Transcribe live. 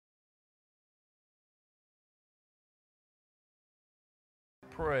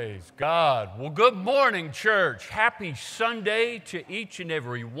Praise God. Well, good morning, church. Happy Sunday to each and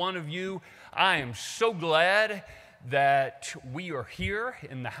every one of you. I am so glad that we are here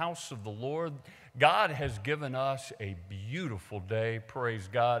in the house of the Lord. God has given us a beautiful day. Praise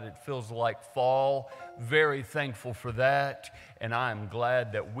God. It feels like fall. Very thankful for that. And I am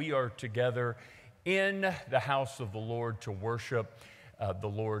glad that we are together in the house of the Lord to worship the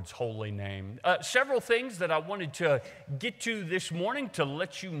Lord's holy name. Several things that I wanted to get to this morning to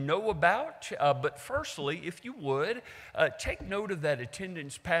let you know about. But firstly, if you would, take note of that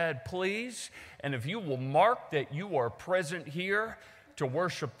attendance pad, please. And if you will mark that you are present here to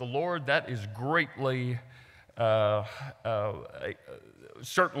worship the Lord, that is greatly,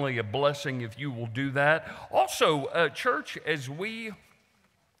 certainly a blessing if you will do that. Also, church, as we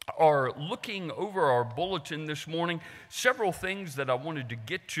are looking over our bulletin this morning, several things that I wanted to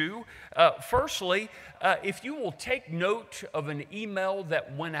get to. Firstly, if you will take note of an email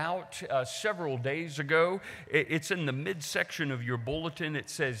that went out several days ago, it's in the midsection of your bulletin.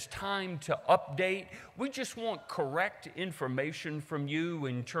 It says time to update. We just want correct information from you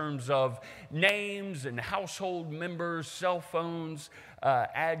in terms of names and household members, cell phones,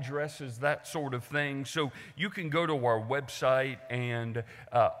 addresses, that sort of thing. So you can go to our website and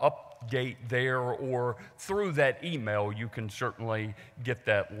update there, or through that email you can certainly get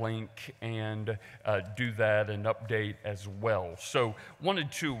that link and do that and update as well. So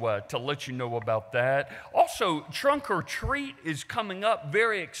wanted to let you know about that. Also, Trunk or Treat is coming up.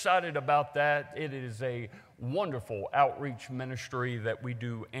 Very excited about that. It is a wonderful outreach ministry that we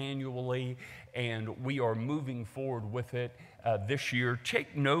do annually, and we are moving forward with it this year.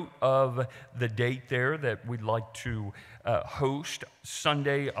 Take note of the date there that we'd like to host,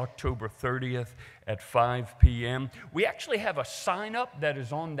 Sunday, October 30th at 5 p.m. We actually have a sign-up that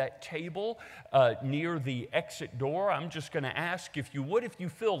is on that table near the exit door. I'm just going to ask if you would, if you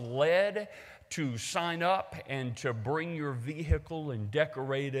feel led to sign up and to bring your vehicle and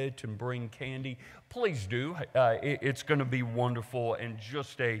decorate it and bring candy, please do. It's going to be wonderful and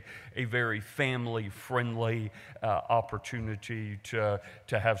just a very family-friendly opportunity to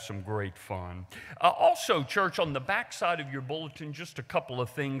have some great fun. Also, church, on the back side of your bulletin, just a couple of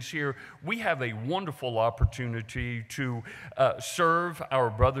things here. We have a wonderful opportunity to serve our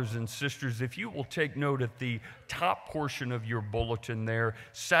brothers and sisters. If you will take note at the top portion of your bulletin there,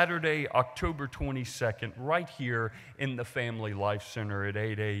 Saturday, October 22nd, right here in the Family Life Center at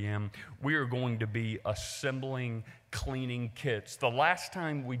 8 a.m., we are going to be assembling cleaning kits. The last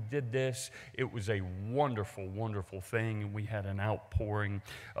time we did this, it was a wonderful, wonderful thing, and we had an outpouring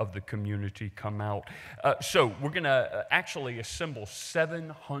of the community come out. So we're going to actually assemble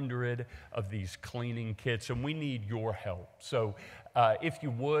 700 of these cleaning kits, and we need your help. So if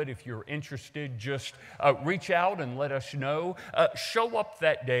you would, if you're interested, just reach out and let us know. Show up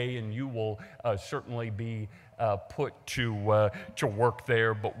that day, and you will certainly be put to work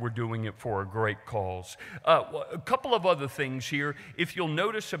there, but we're doing it for a great cause. A couple of other things here. If you'll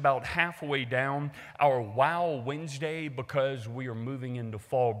notice about halfway down, our Wow Wednesday, because we are moving into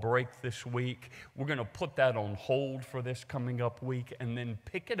fall break this week, we're going to put that on hold for this coming up week and then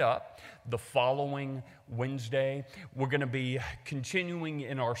pick it up the following Wednesday. We're going to be continuing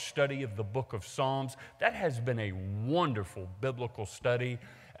in our study of the book of Psalms. That has been a wonderful biblical study.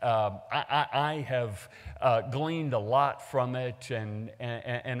 I have gleaned a lot from it, and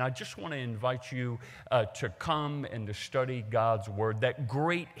I just want to invite you to come and to study God's Word, that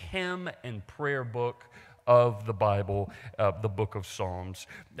great hymn and prayer book of the Bible, the book of Psalms.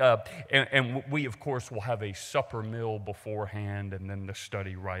 And we, of course, will have a supper meal beforehand and then the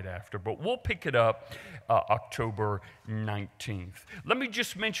study right after. But we'll pick it up October 19th. Let me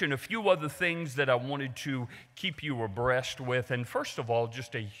just mention a few other things that I wanted to keep you abreast with. And first of all,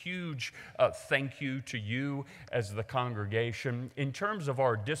 just a huge thank you to you as the congregation. In terms of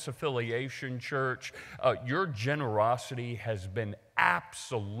our disaffiliation church, your generosity has been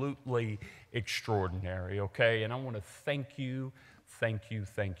absolutely extraordinary, okay? And I want to thank you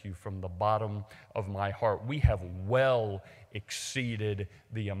from the bottom of my heart. We have well exceeded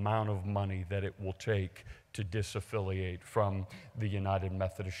the amount of money that it will take to disaffiliate from the United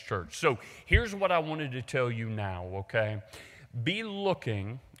Methodist Church. So here's what I wanted to tell you now, okay? Be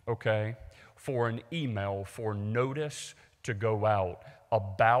looking, okay, for an email for notice to go out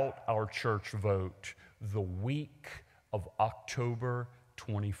about our church vote the week of October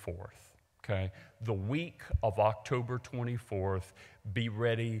 24th, okay? The week of October 24th, be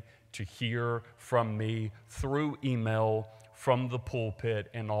ready to hear from me through email, from the pulpit,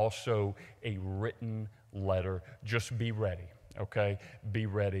 and also a written letter. Just be ready, okay? Be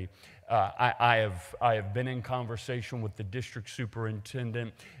ready. I have been in conversation with the district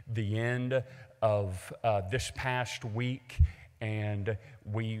superintendent the end of this past week, and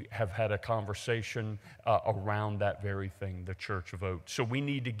we have had a conversation around that very thing, the church vote. So we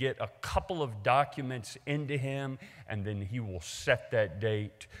need to get a couple of documents into him, and then he will set that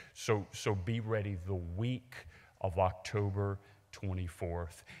date. So be ready the week of October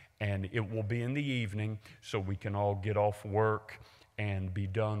 24th. And it will be in the evening, so we can all get off work and be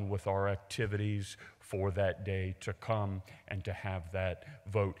done with our activities for that day to come and to have that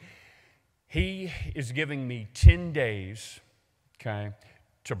vote. He is giving me 10 days, okay,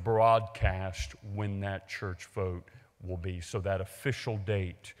 to broadcast when that church vote will be. So that official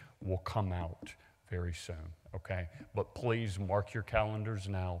date will come out very soon, okay? But please mark your calendars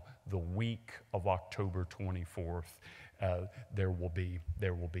now, the week of October 24th. There will be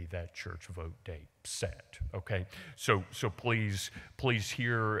that church vote date set. Okay, so please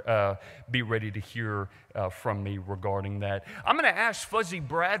hear, be ready to hear from me regarding that. I'm going to ask Fuzzy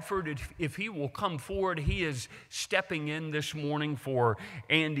Bradford if he will come forward. He is stepping in this morning for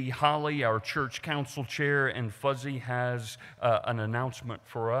Andy Holly, our church council chair, and Fuzzy has an announcement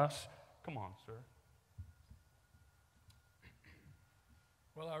for us. Come on, sir.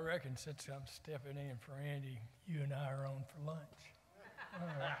 Well, I reckon since I'm stepping in for Andy, you and I are on for lunch.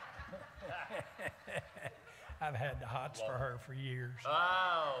 I've had the hots for her for years.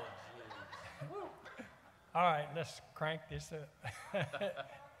 Oh, jeez. All right, let's crank this up.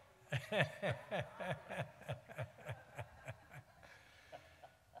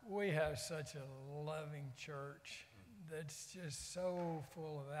 We have such a loving church that's just so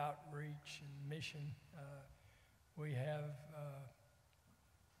full of outreach and mission. We have...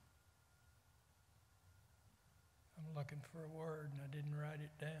 I'm looking for a word and I didn't write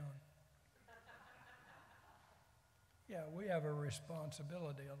it down. Yeah, we have a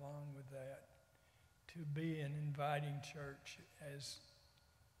responsibility along with that to be an inviting church as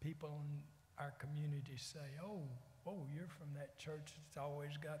people in our community say, oh, you're from that church that's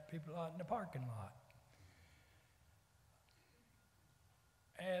always got people out in the parking lot.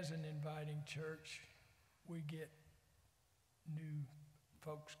 As an inviting church, we get new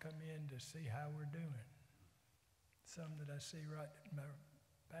folks come in to see how we're doing. Some that I see right in my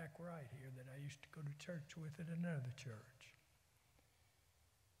back right here that I used to go to church with at another church.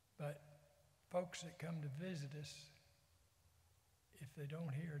 But folks that come to visit us, if they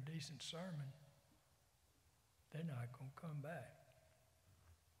don't hear a decent sermon, they're not going to come back.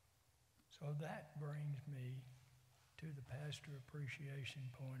 So that brings me to the pastor appreciation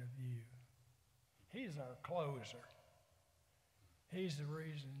point of view. He's our closer. He's the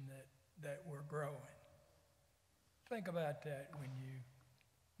reason that we're growing. Think about that when you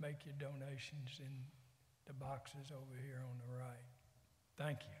make your donations in the boxes over here on the right.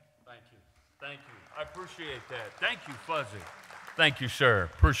 Thank you. Thank you. Thank you. I appreciate that. Thank you, Fuzzy. Thank you, sir.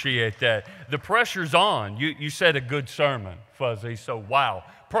 Appreciate that. The pressure's on. You said a good sermon, Fuzzy, so wow.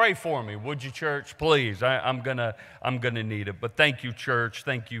 Pray for me, would you, church? Please. I'm gonna need it. But thank you, church.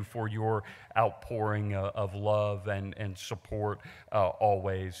 Thank you for your outpouring of love and support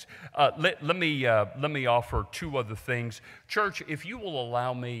always. Let me offer two other things. Church, if you will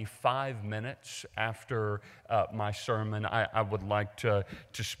allow me 5 minutes after my sermon, I would like to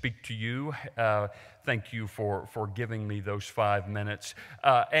speak to you. Thank you for giving me those 5 minutes.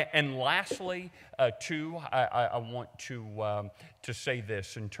 And lastly, too, I want to say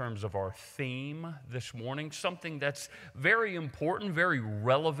this in terms of our theme this morning, something that's very important, very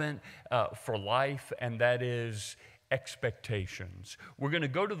relevant for life, and that is expectations. We're going to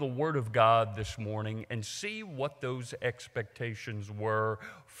go to the Word of God this morning and see what those expectations were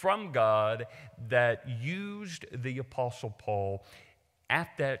from God that used the Apostle Paul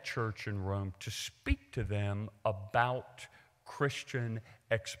at that church in Rome to speak to them about Christian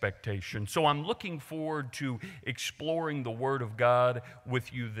expectation. So I'm looking forward to exploring the Word of God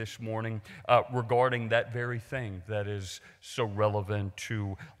with you this morning regarding that very thing that is so relevant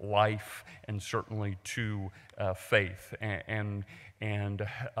to life and certainly to faith and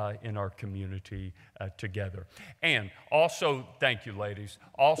in our community together. And also, thank you, ladies.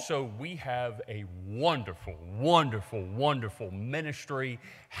 Also, we have a wonderful, wonderful, wonderful ministry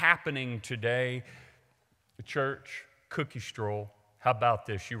happening today. The church cookie stroll. How about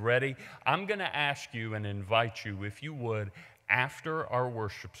this? You ready? I'm going to ask you and invite you, if you would, after our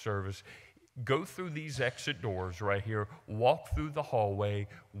worship service, go through these exit doors right here, walk through the hallway.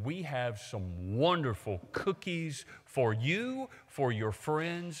 We have some wonderful cookies for you, for your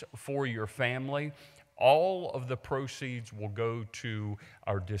friends, for your family. all of the proceeds will go to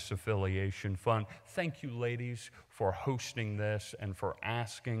our disaffiliation fund. Thank you, ladies, for hosting this and for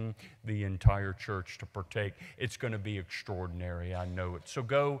asking the entire church to partake. It's going to be extraordinary, I know it. So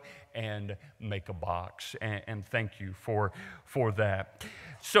go and make a box, and thank you for that.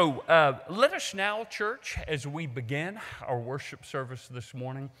 So let us now, church, as we begin our worship service this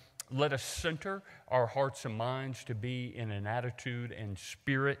morning, let us center our hearts and minds to be in an attitude and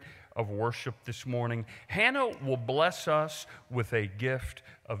spirit of worship this morning. Hannah will bless us with a gift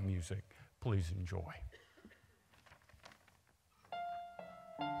of music. Please enjoy.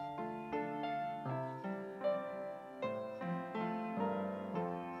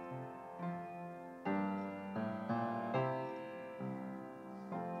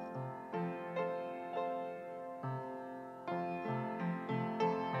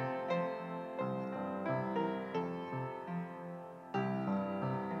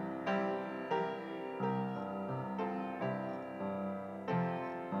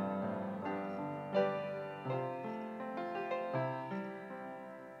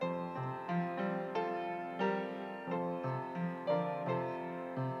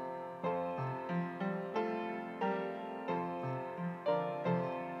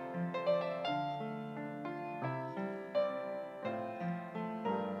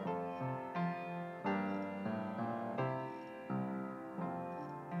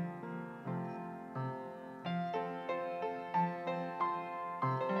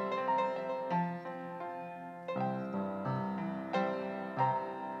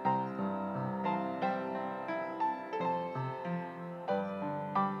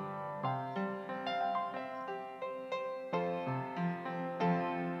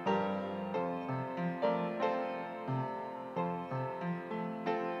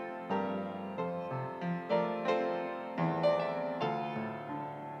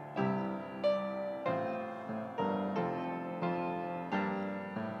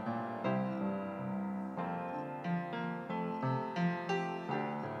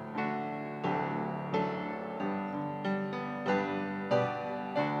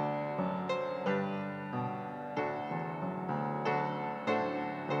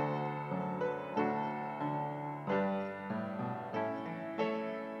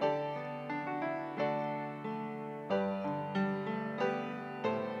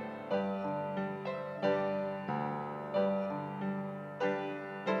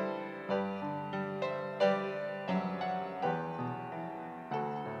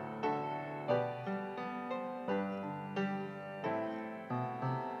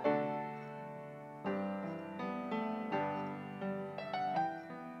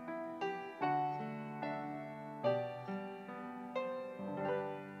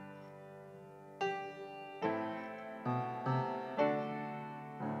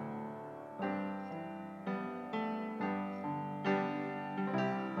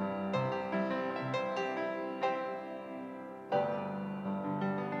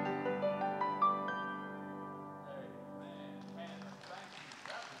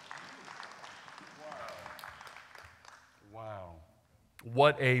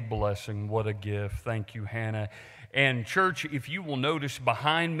 What a blessing, what a gift. Thank you, Hannah. And church, if you will notice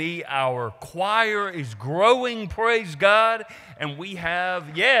behind me, our choir is growing, praise God. And we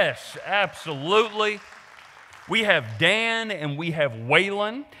have, yes, absolutely. We have Dan and we have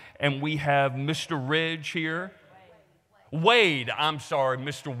Waylon and we have Mr. Ridge here. Wade, I'm sorry,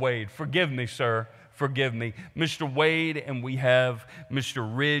 Mr. Wade. Forgive me, sir. Forgive me. Mr. Wade, and we have Mr.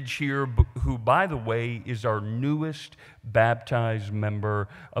 Ridge here, who, by the way, is our newest baptized member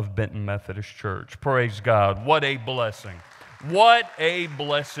of Benton Methodist Church. Praise God. What a blessing. What a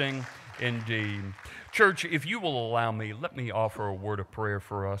blessing indeed. Church, if you will allow me, let me offer a word of prayer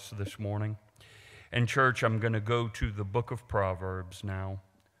for us this morning. And church, I'm going to go to the book of Proverbs now,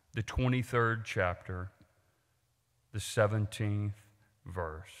 the 23rd chapter, the 17th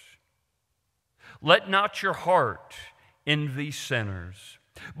verse. Let not your heart envy sinners,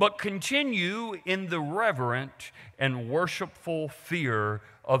 but continue in the reverent and worshipful fear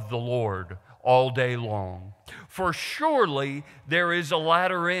of the Lord all day long. For surely there is a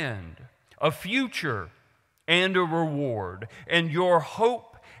latter end, a future, and a reward, and your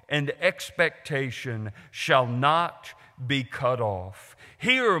hope and expectation shall not be cut off.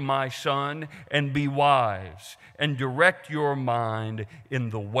 Hear, my son, and be wise, and direct your mind in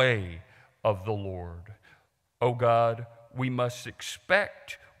the way of the Lord. Oh God, we must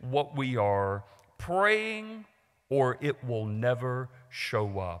expect what we are praying, or it will never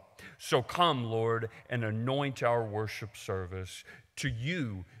show up. So come, Lord, and anoint our worship service To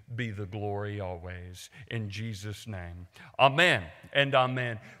you be the glory always. In Jesus' name, amen and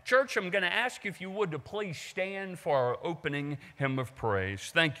amen. Church, I'm going to ask you, if you would, to please stand for our opening hymn of praise.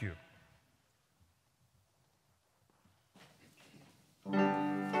 Thank you.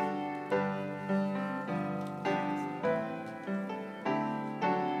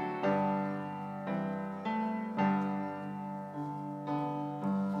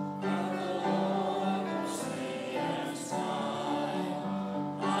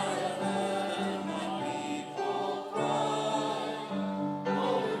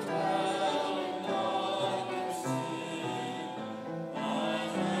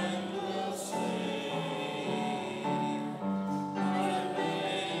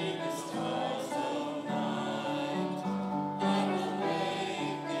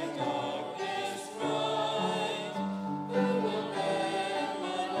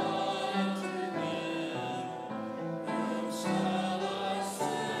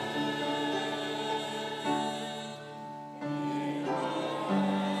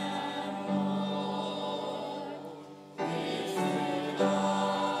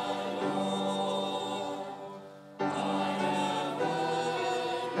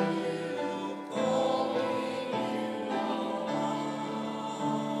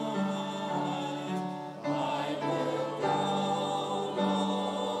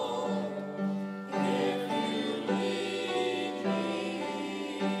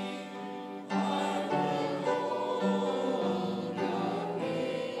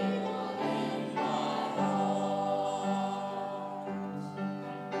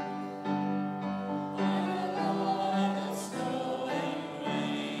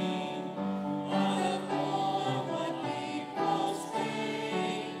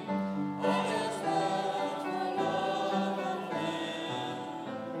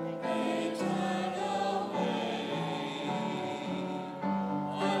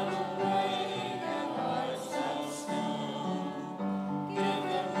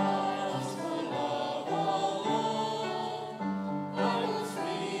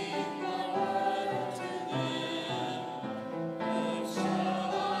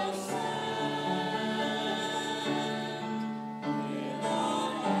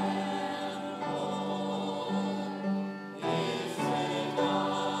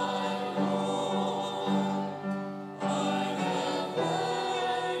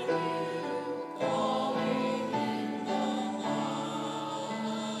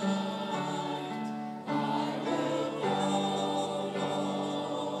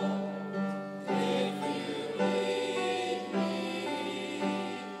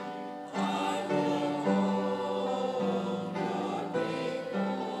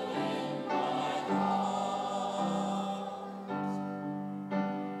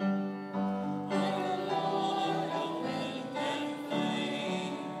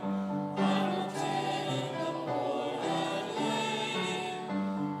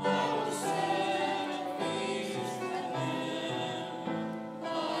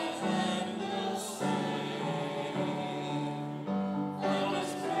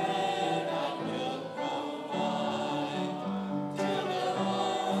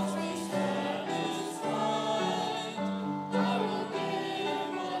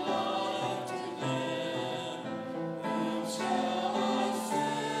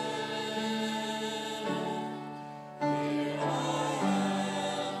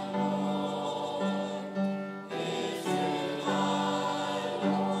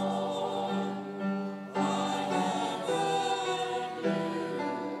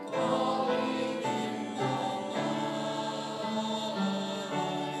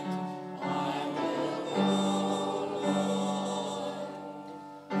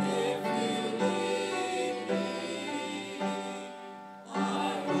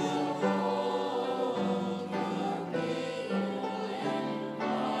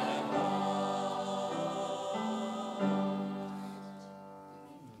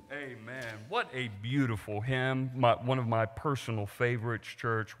 What a beautiful hymn. One of my personal favorites,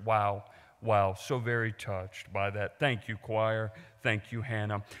 church. Wow, wow. So very touched by that. Thank you, choir. Thank you,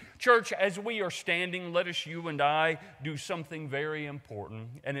 Hannah. Church, as we are standing, let us, you and I, do something very important.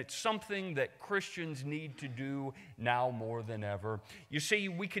 And it's something that Christians need to do now more than ever. You see,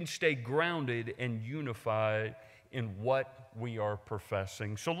 we can stay grounded and unified in what we are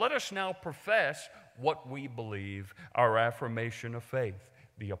professing. So let us now profess what we believe, our affirmation of faith,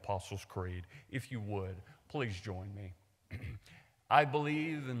 the Apostles' Creed. If you would, please join me. I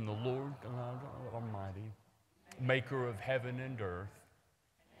believe in the Lord God Almighty, maker of heaven and earth,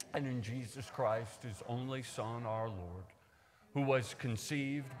 and in Jesus Christ, his only Son, our Lord, who was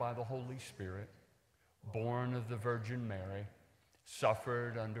conceived by the Holy Spirit, born of the Virgin Mary,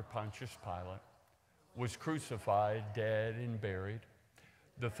 suffered under Pontius Pilate, was crucified, dead, and buried.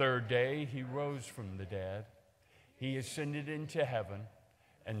 The third day he rose from the dead. He ascended into heaven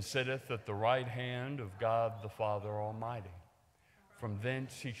and sitteth at the right hand of God the Father Almighty. From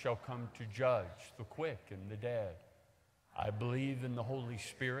thence he shall come to judge the quick and the dead. I believe in the Holy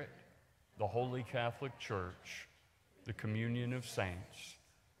Spirit, the Holy Catholic Church, the communion of saints,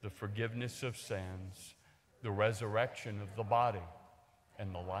 the forgiveness of sins, the resurrection of the body,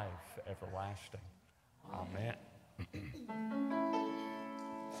 and the life everlasting. Amen.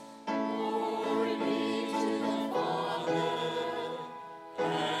 Glory be to the Father,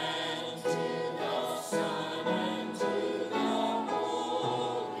 and to the Son, and to the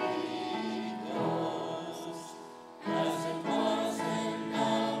Holy Ghost, as it was in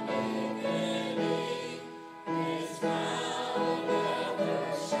the beginning, is now, and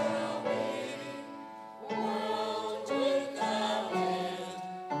ever shall be, world without end.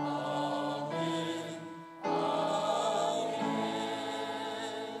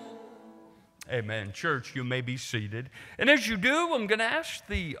 Amen. Amen. Church, you may be seated. And as you do, I'm going to ask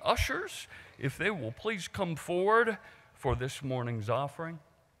the ushers if they will please come forward for this morning's offering.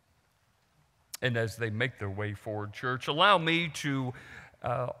 And as they make their way forward, church, allow me to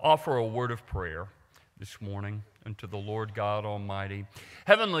offer a word of prayer this morning unto the Lord God Almighty.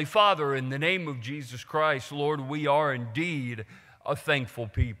 Heavenly Father, in the name of Jesus Christ, Lord, we are indeed a thankful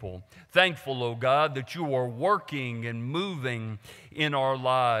people. Thankful, O God, that you are working and moving in our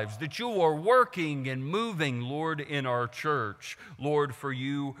lives, that you are working and moving, Lord, in our church. Lord, for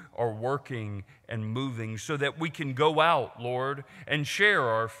you are working and moving so that we can go out, Lord, and share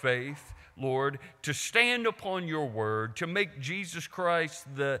our faith, Lord, to stand upon your word, to make Jesus Christ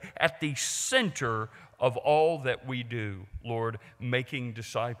at the center of all that we do, Lord, making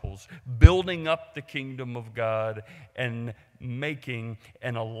disciples, building up the kingdom of God, and making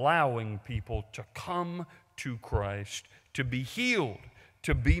and allowing people to come to Christ, to be healed,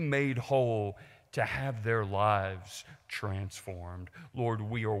 to be made whole, to have their lives transformed. Lord,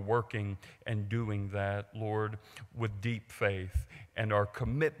 we are working and doing that, Lord, with deep faith, and our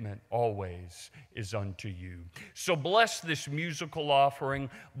commitment always is unto you. So bless this musical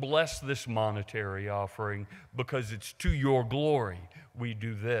offering, bless this monetary offering, because it's to your glory we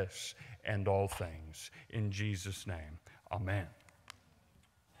do this and all things. In Jesus' name, amen.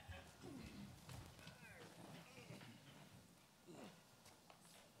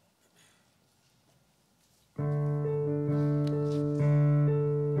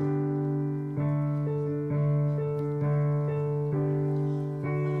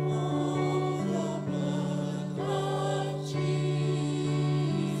 Jesus,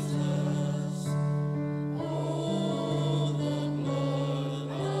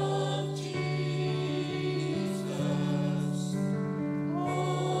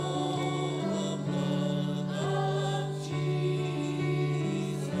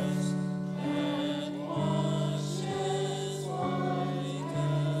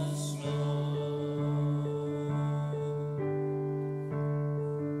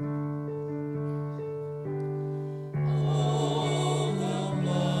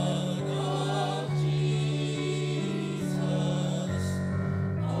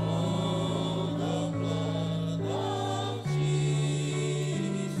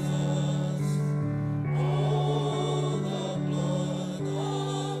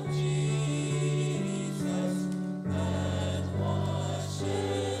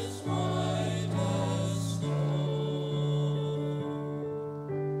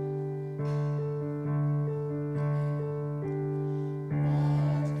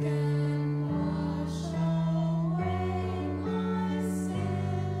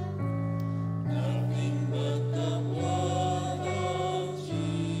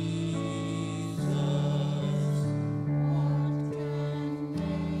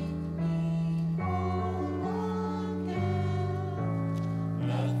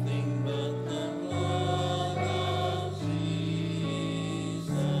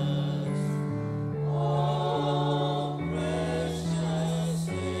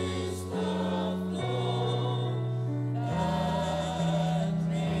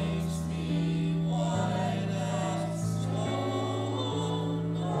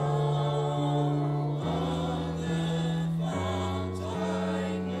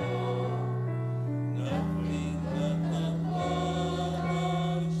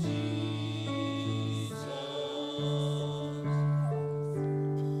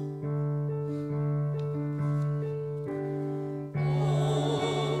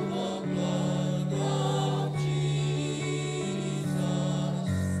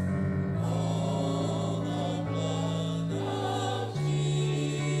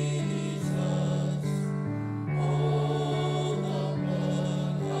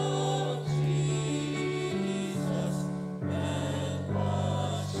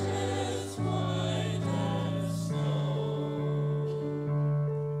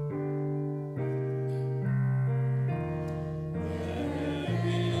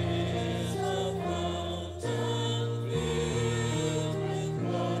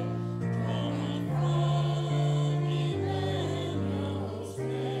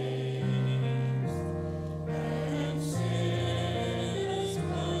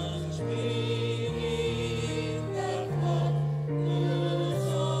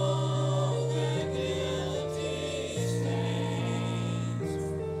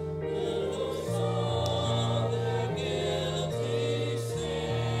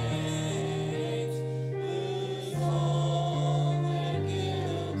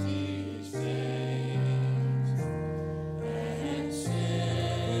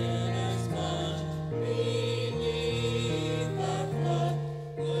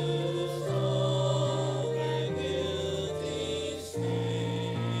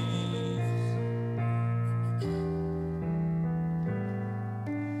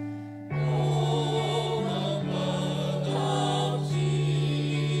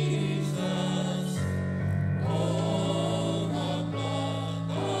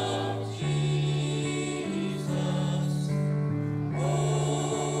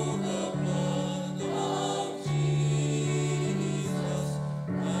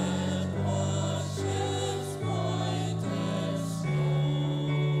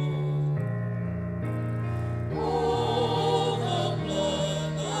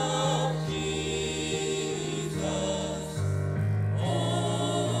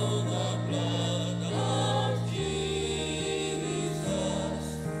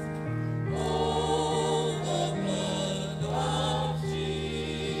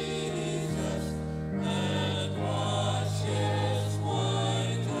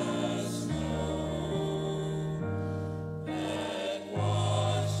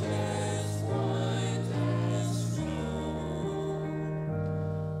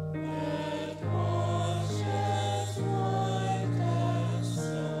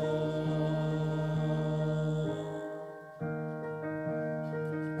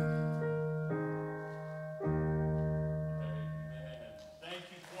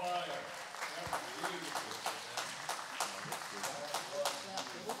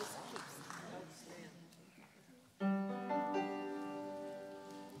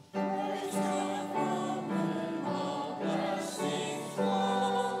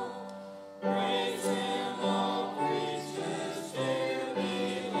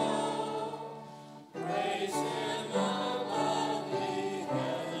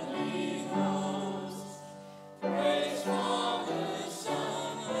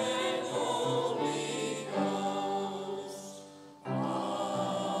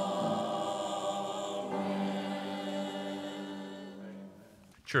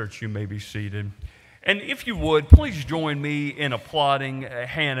 Church, you may be seated. And if you would, please join me in applauding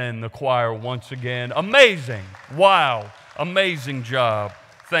Hannah and the choir once again. Amazing. Wow. Amazing job.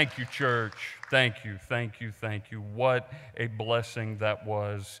 Thank you, church. Thank you, thank you, thank you. What a blessing that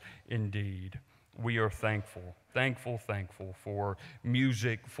was indeed. We are thankful for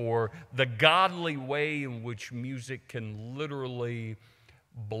music, for the godly way in which music can literally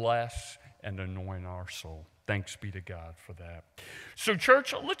bless and anoint our soul. Thanks be to God for that. So,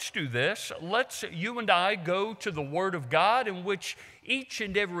 church, let's do this. You and I go to the Word of God, in which each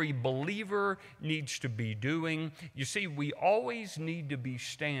and every believer needs to be doing. You see, we always need to be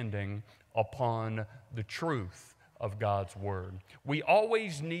standing upon the truth of God's Word. We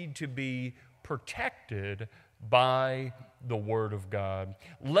always need to be protected by the Word of God.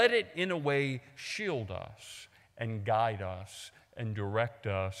 Let it, in a way, shield us and guide us and direct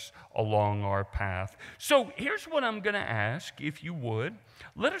us along our path. So here's what I'm going to ask, if you would.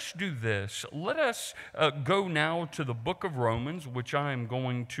 Let us do this. Let us go now to the book of Romans, which I am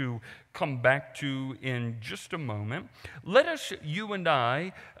going to come back to in just a moment. Let us, you and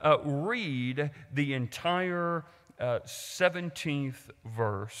I, read the entire 17th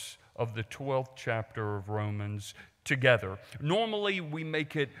verse of the 12th chapter of Romans together. Normally we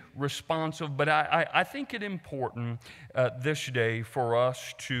make it responsive, but I think it important this day for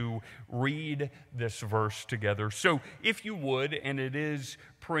us to read this verse together. So if you would, and it is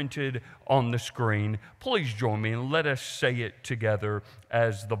printed on the screen, please join me and let us say it together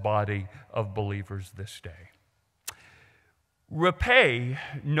as the body of believers this day. Repay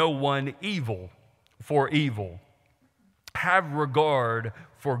no one evil for evil. Have regard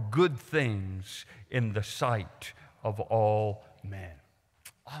for good things in the sight of all men.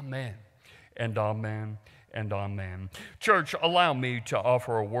 Amen and amen and amen. Church, allow me to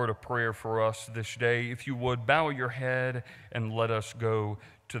offer a word of prayer for us this day. If you would, bow your head and let us go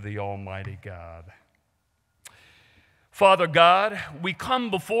to the Almighty God. Father God, we come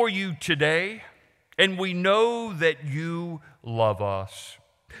before you today, and we know that you love us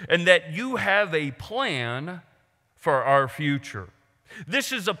and that you have a plan for our future.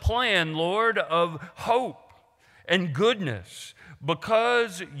 This is a plan, Lord, of hope and goodness,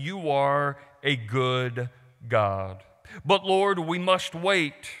 because you are a good God. But Lord, we must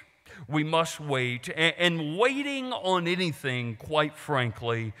wait. We must wait. And waiting on anything, quite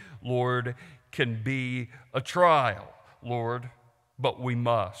frankly, Lord, can be a trial, Lord. But we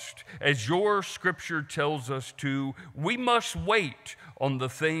must. As your scripture tells us to, we must wait on the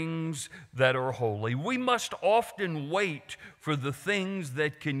things that are holy. We must often wait for the things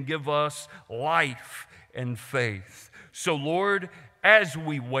that can give us life and faith. So, Lord, as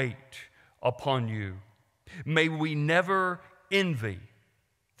we wait upon you, may we never envy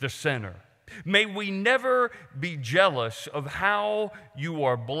the sinner. May we never be jealous of how you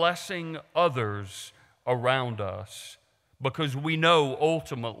are blessing others around us, because we know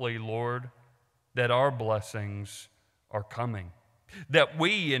ultimately, Lord, that our blessings are coming. That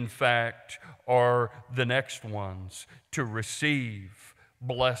we, in fact, are the next ones to receive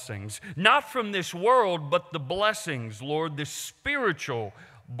blessings. Not from this world, but the blessings, Lord, the spiritual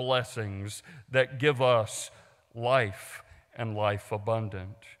blessings that give us life and life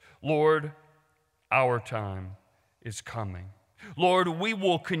abundant. Lord, our time is coming. Lord, we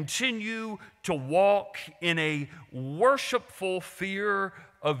will continue to walk in a worshipful fear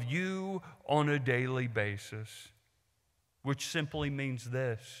of you on a daily basis, which simply means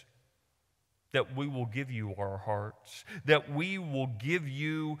this: that we will give you our hearts, that we will give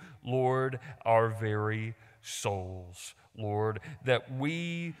you, Lord, our very souls, Lord, that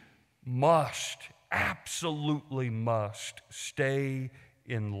we must, absolutely must, stay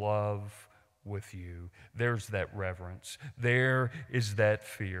in love with you. There's that reverence. There is that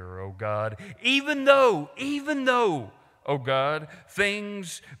fear, oh God. Even though, oh God,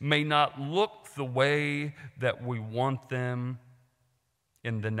 things may not look the way that we want them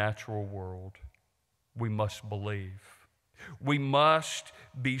in the natural world, we must believe. We must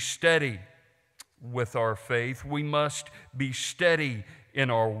be steady with our faith. We must be steady in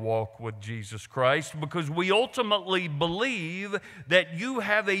our walk with Jesus Christ, because we ultimately believe that you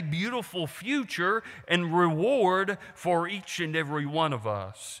have a beautiful future and reward for each and every one of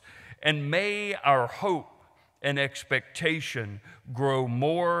us. And may our hope and expectation grow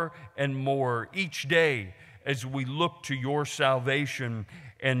more and more each day as we look to your salvation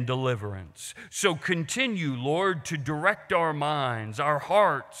and deliverance. So continue, Lord, to direct our minds, our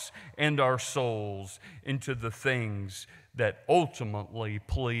hearts, and our souls into the things that ultimately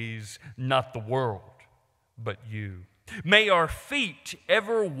please not the world, but you. May our feet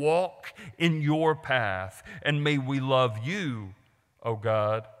ever walk in your path, and may we love you O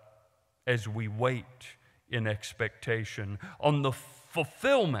God, as we wait in expectation on the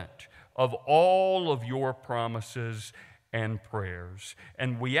fulfillment of all of your promises and prayers.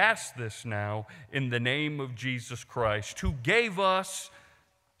 And we ask this now in the name of Jesus Christ, who gave us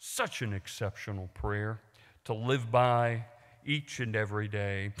such an exceptional prayer to live by each and every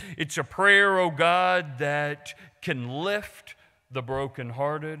day. It's a prayer, O God, that can lift the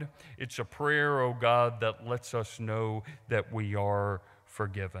brokenhearted. It's a prayer, O God, that lets us know that we are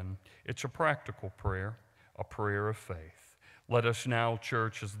forgiven. It's a practical prayer, a prayer of faith. Let us now,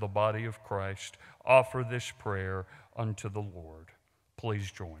 church, as the body of Christ, offer this prayer unto the Lord.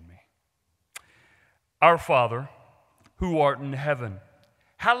 Please join me. Our Father, who art in heaven,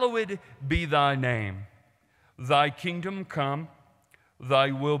 hallowed be thy name. Thy kingdom come,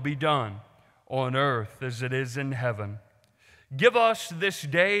 thy will be done, on earth as it is in heaven. Give us this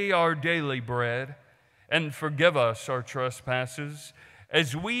day our daily bread, and forgive us our trespasses,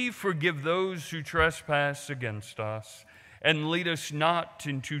 as we forgive those who trespass against us. And lead us not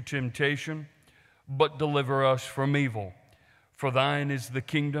into temptation, but deliver us from evil. For thine is the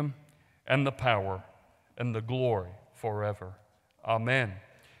kingdom, and the power, and the glory forever. Amen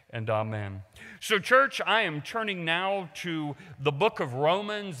and amen. So, church, I am turning now to the book of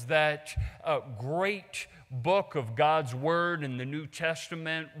Romans, that great book of God's Word in the New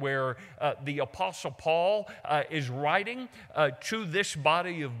Testament, where the Apostle Paul is writing to this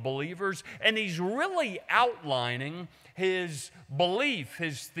body of believers, and he's really outlining his belief,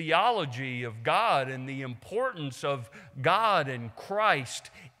 his theology of God, and the importance of God and Christ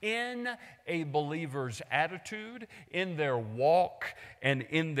in a believer's attitude, in their walk, and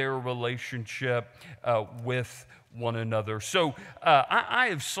in their relationship with one another. So I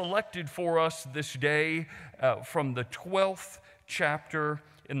have selected for us this day from the 12th chapter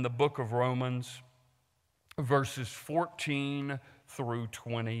in the book of Romans, verses 14 through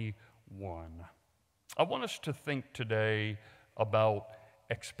 21. I want us to think today about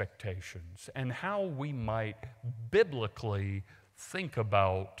expectations and how we might biblically think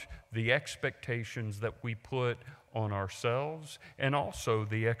about the expectations that we put on ourselves and also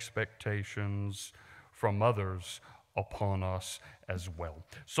the expectations from others upon us as well.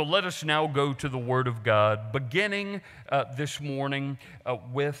 So let us now go to the Word of God, beginning this morning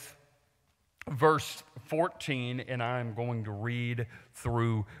with verse 14, and I'm going to read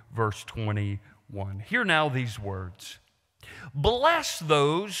through verse 21. Hear now these words. Bless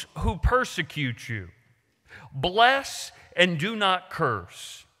those who persecute you. Bless and do not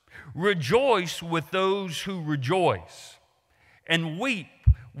curse. Rejoice with those who rejoice, and weep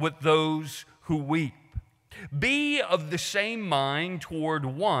with those who weep. Be of the same mind toward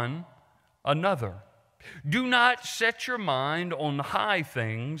one another. Do not set your mind on high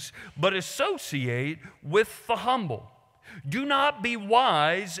things, but associate with the humble. Do not be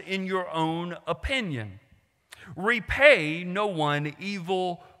wise in your own opinion. Repay no one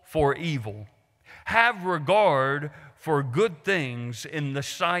evil for evil. Have regard for good things in the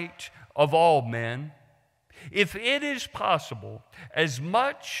sight of all men. If it is possible, as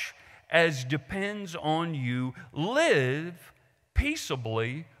much as depends on you, live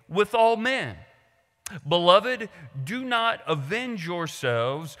peaceably with all men. Beloved, do not avenge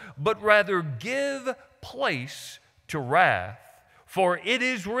yourselves, but rather give place to wrath. For it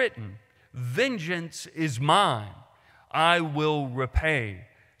is written, vengeance is mine, I will repay,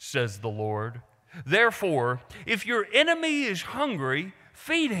 says the Lord. Therefore, if your enemy is hungry,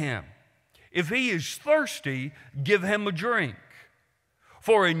 feed him. If he is thirsty, give him a drink.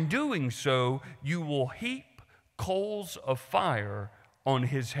 For in doing so, you will heap coals of fire on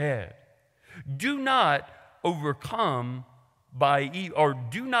his head. Do not overcome by or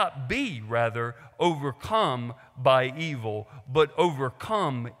do not be overcome by evil, but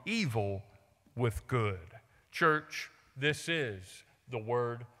overcome evil with good. Church, this is the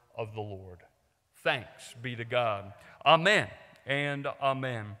word of the Lord. Thanks be to God. Amen and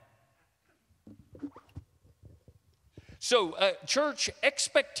amen. So, church,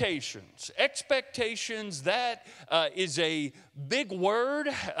 expectations. Expectations, that is a big word.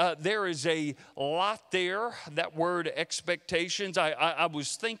 There is a lot there, that word expectations. I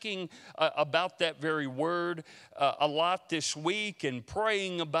was thinking about that very word a lot this week and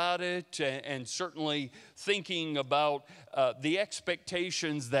praying about it, and certainly thinking about the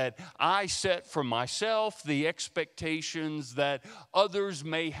expectations that I set for myself, the expectations that others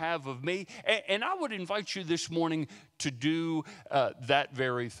may have of me. And I would invite you this morning to do that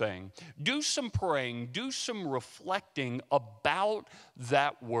very thing. Do some praying, do some reflecting about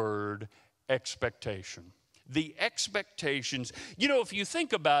that word, expectation. The expectations. You know, if you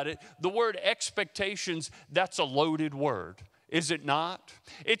think about it, the word expectations, that's a loaded word. is it not?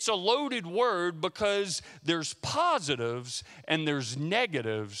 It's a loaded word because there's positives and there's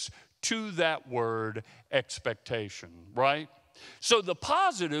negatives to that word expectation, right? So the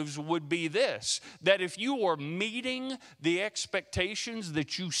positives would be this, that if you are meeting the expectations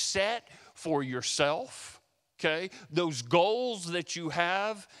that you set for yourself, okay, those goals that you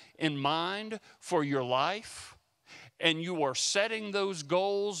have in mind for your life, and you are setting those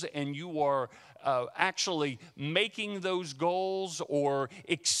goals and you are actually making those goals or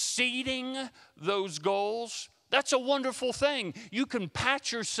exceeding those goals, that's a wonderful thing. You can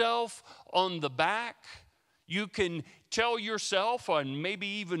pat yourself on the back. You can tell yourself, and maybe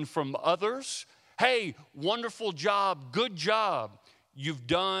even from others, hey, wonderful job, good job. You've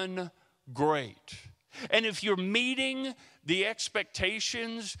done great. And if you're meeting the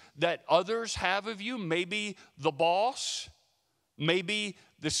expectations that others have of you, maybe the boss, maybe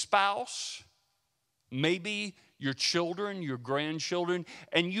the spouse, maybe your children, your grandchildren,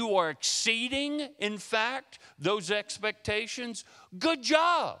 and you are exceeding, in fact, those expectations, good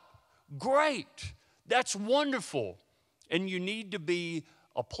job, great, that's wonderful, and you need to be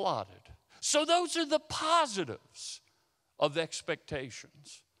applauded. So those are the positives of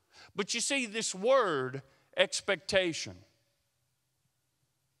expectations. But you see, this word, expectation,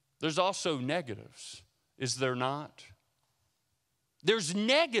 there's also negatives, is there not? There's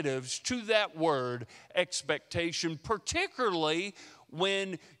negatives to that word, expectation, particularly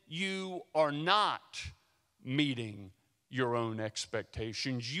when you are not meeting your own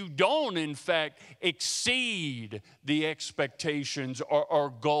expectations. You don't, in fact, exceed the expectations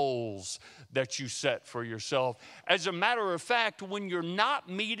or goals that you set for yourself. As a matter of fact, when you're not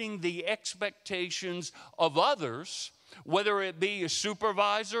meeting the expectations of others, whether it be a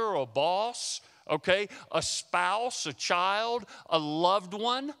supervisor or a boss, okay, a spouse, a child, a loved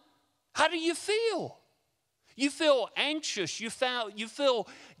one, how do you feel? You feel anxious. You feel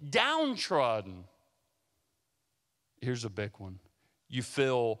downtrodden. Here's a big one. You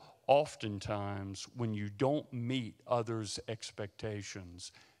feel oftentimes, when you don't meet others'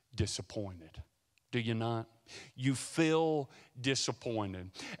 expectations, disappointed. Do you not? You feel disappointed.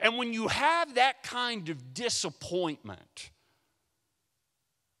 And when you have that kind of disappointment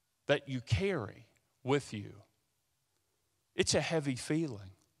that you carry with you, it's a heavy feeling,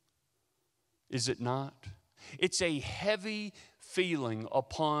 is it not? It's a heavy feeling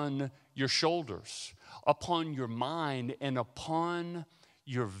upon your shoulders, upon your mind, and upon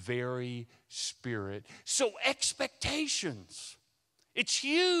your very spirit. So expectations, it's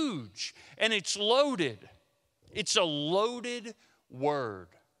huge and it's loaded. It's a loaded word.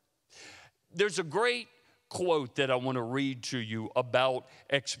 There's a great quote that I want to read to you about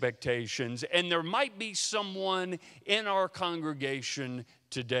expectations, and there might be someone in our congregation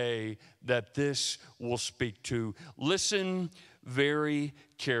today that this will speak to. Listen very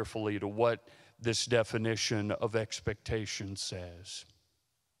carefully to what this definition of expectation says.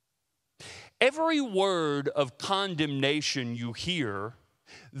 Every word of condemnation you hear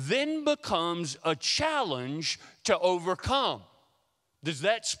then becomes a challenge to overcome. Does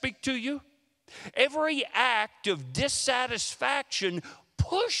that speak to you? Every act of dissatisfaction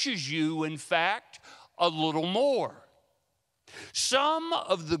pushes you, in fact, a little more. Some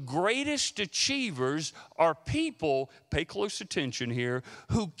of the greatest achievers are people, pay close attention here,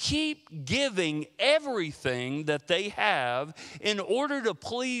 who keep giving everything that they have in order to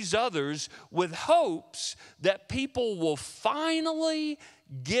please others with hopes that people will finally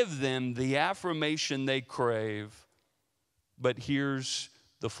give them the affirmation they crave. But here's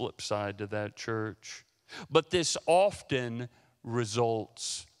the flip side to that, church. But this often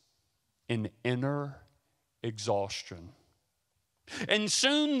results in inner exhaustion. And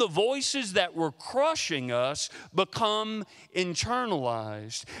soon the voices that were crushing us become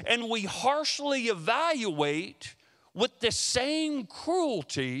internalized. And we harshly evaluate with the same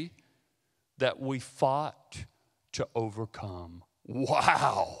cruelty that we fought to overcome.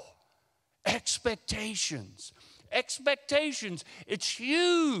 Wow! Expectations. Expectations. It's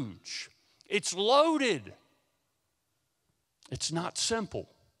huge. It's loaded. It's not simple.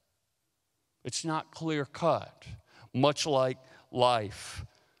 It's not clear cut. Much like life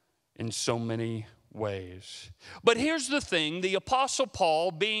in so many ways. But here's the thing, the Apostle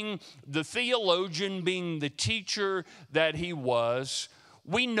Paul, being the theologian, being the teacher that he was,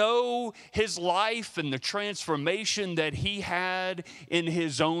 we know his life and the transformation that he had in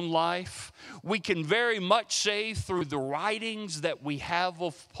his own life. We can very much say through the writings that we have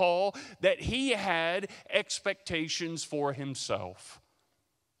of Paul that he had expectations for himself.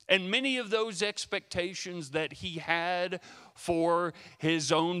 And many of those expectations that he had for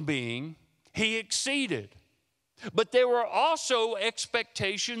his own being, he exceeded. But there were also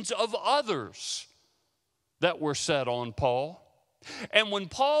expectations of others that were set on Paul. And when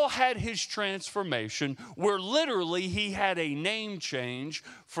Paul had his transformation, where literally he had a name change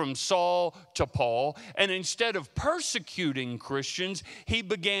from Saul to Paul, and instead of persecuting Christians, he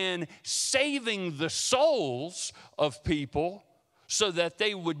began saving the souls of people so that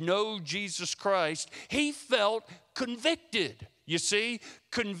they would know Jesus Christ, he felt convicted. You see,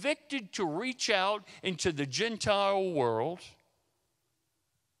 convicted to reach out into the Gentile world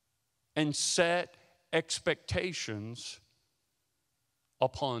and set expectations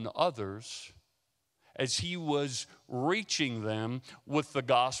upon others as he was reaching them with the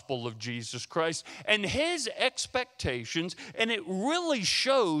gospel of Jesus Christ. And his expectations, and it really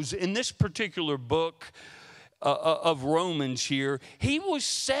shows in this particular book of Romans here, he was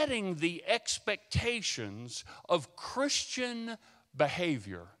setting the expectations of Christian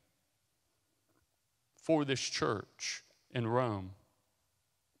behavior for this church in Rome.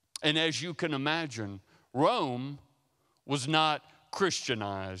 And as you can imagine, Rome was not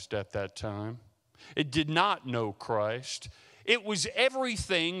Christianized at that time. It did not know Christ. It was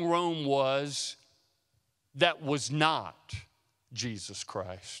everything Rome was that was not Jesus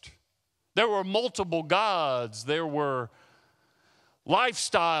Christ. There were multiple gods. There were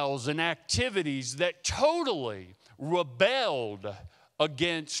lifestyles and activities that totally rebelled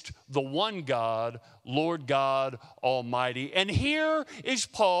against the one God, Lord God Almighty. And here is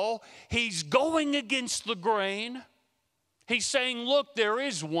Paul. He's going against the grain. He's saying, look, there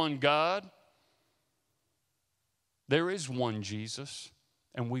is one God. There is one Jesus,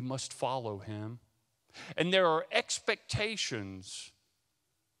 and we must follow him. And there are expectations,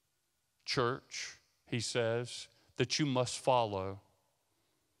 church, he says, that you must follow.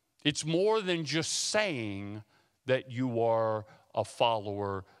 It's more than just saying that you are a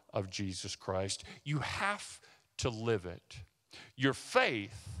follower of Jesus Christ. You have to live it. Your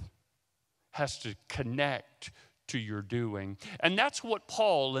faith has to connect to your doing. And that's what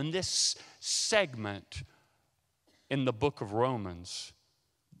Paul, in this segment in the book of Romans,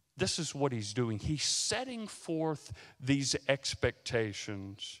 this is what he's doing. He's setting forth these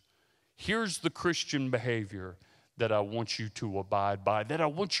expectations. Here's the Christian behavior that I want you to abide by, that I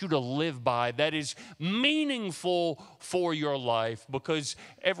want you to live by, that is meaningful for your life, because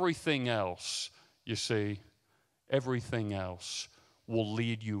everything else, you see, everything else will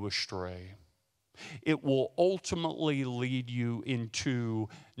lead you astray. It will ultimately lead you into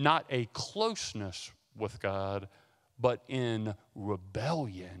not a closeness with God, but in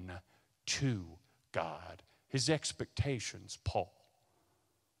rebellion to God. His expectations, Paul,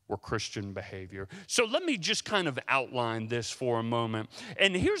 were Christian behavior. So let me just kind of outline this for a moment.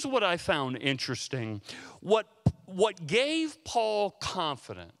 And here's what I found interesting. What gave Paul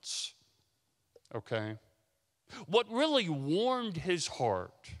confidence, okay? What really warmed his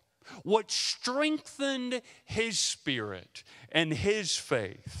heart, what strengthened his spirit and his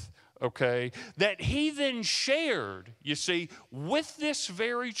faith, okay, that he then shared, you see, with this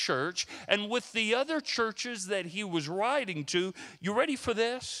very church and with the other churches that he was writing to. You ready for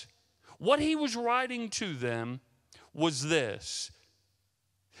this? What he was writing to them was this: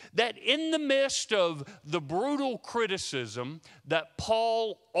 that in the midst of the brutal criticism that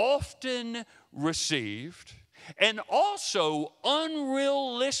Paul often received, and also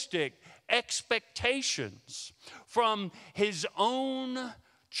unrealistic expectations from his own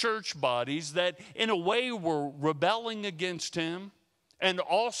church bodies that in a way were rebelling against him, and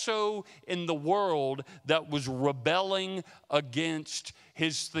also in the world that was rebelling against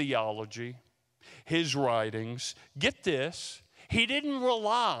his theology, his writings. Get this, he didn't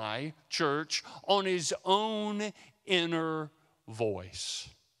rely, church, on his own inner voice.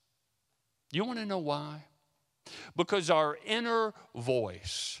 You want to know why? Because our inner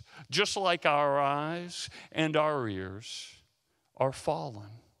voice, just like our eyes and our ears, are fallen.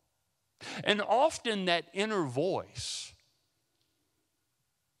 And often that inner voice,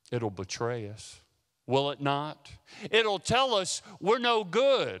 it'll betray us. Will it not? It'll tell us we're no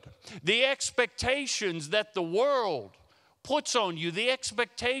good. The expectations that the world puts on you, the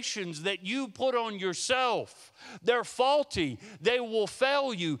expectations that you put on yourself, they're faulty. They will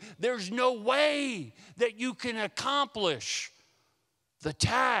fail you. There's no way that you can accomplish the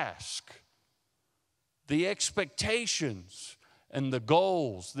task, the expectations, and the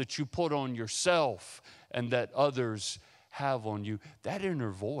goals that you put on yourself and that others have on you. That inner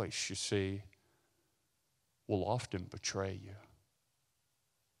voice, you see, will often betray you.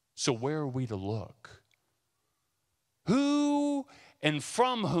 So where are we to look? Who and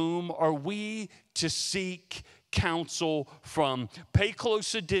from whom are we to seek counsel from. Pay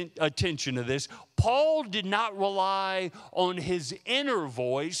close attention to this. Paul did not rely on his inner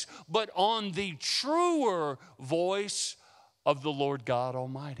voice, but on the truer voice of the Lord God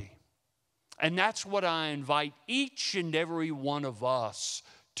Almighty. And that's what I invite each and every one of us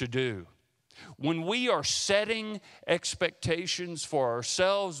to do. When we are setting expectations for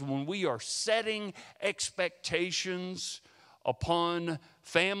ourselves, when we are setting expectations upon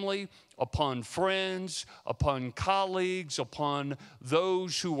family, upon friends, upon colleagues, upon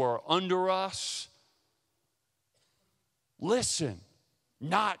those who are under us, listen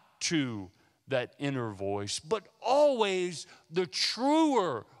not to that inner voice, but always the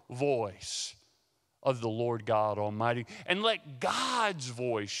truer voice of the Lord God Almighty. And let God's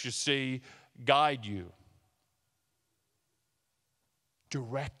voice, you see, guide you,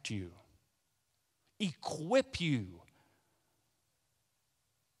 direct you, equip you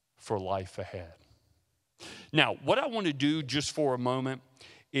for life ahead. Now, what I want to do just for a moment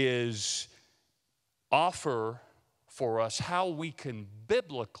is offer for us how we can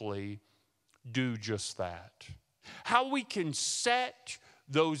biblically do just that. How we can set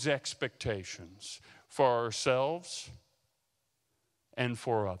those expectations for ourselves and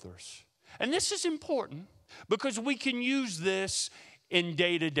for others. And this is important because we can use this in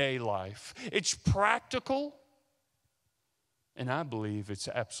day-to-day life. It's practical, and I believe it's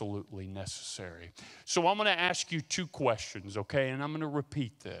absolutely necessary. So I'm going to ask you two questions, okay? And I'm going to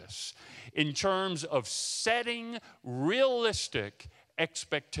repeat this. In terms of setting realistic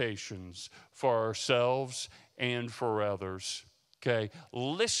expectations for ourselves and for others, okay?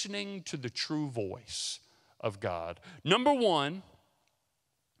 Listening to the true voice of God. Number one,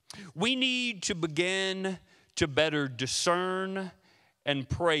 we need to begin to better discern and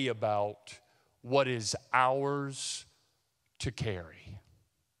pray about what is ours to carry.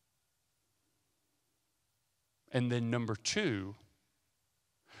 And then number two,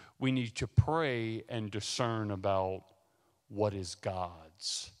 we need to pray and discern about what is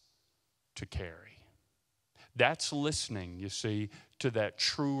God's to carry. That's listening, you see, to that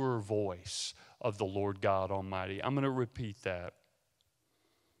truer voice of the Lord God Almighty. I'm going to repeat that.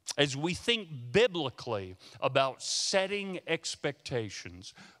 As we think biblically about setting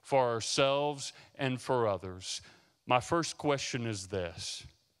expectations for ourselves and for others, my first question is this.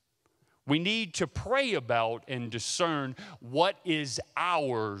 We need to pray about and discern what is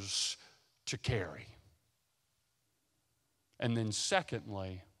ours to carry. And then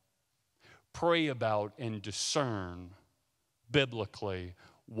secondly, pray about and discern biblically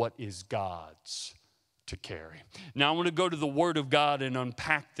what is God's to carry. Now I want to go to the Word of God and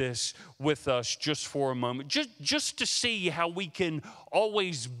unpack this with us just for a moment, just to see how we can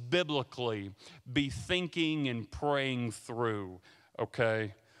always biblically be thinking and praying through,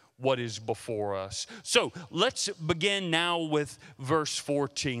 okay, what is before us. So let's begin now with verse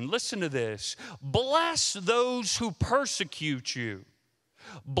 14. Listen to this. Bless those who persecute you.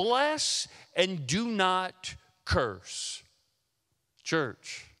 Bless and do not curse.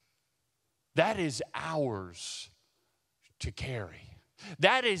 Church, that is ours to carry.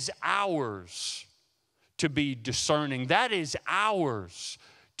 That is ours to be discerning. That is ours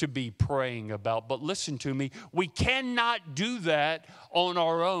to be praying about. But listen to me, we cannot do that on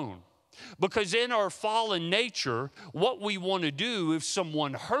our own. Because in our fallen nature, what we want to do if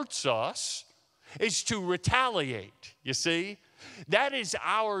someone hurts us is to retaliate, you see? That is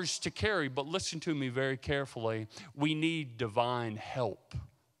ours to carry. But listen to me very carefully, we need divine help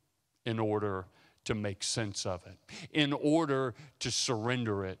in order to make sense of it, in order to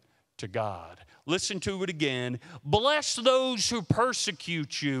surrender it to God. Listen to it again. Bless those who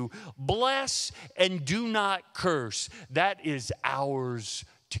persecute you. Bless and do not curse. That is ours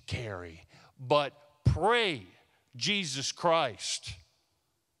to carry. But pray Jesus Christ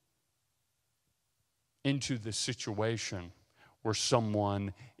into the situation where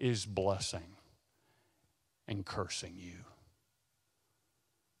someone is blessing and cursing you.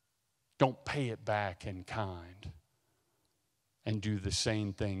 Don't pay it back in kind and do the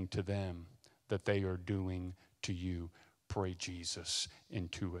same thing to them that they are doing to you. Pray Jesus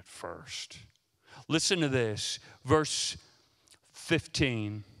into it first. Listen to this, verse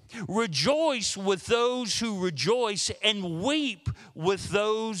 15. Rejoice with those who rejoice and weep with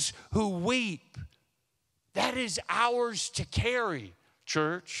those who weep. That is ours to carry,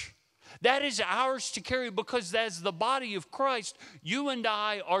 church. That is ours to carry because as the body of Christ, you and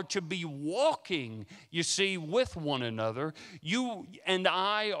I are to be walking, you see, with one another. You and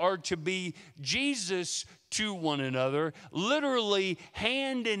I are to be Jesus to one another, literally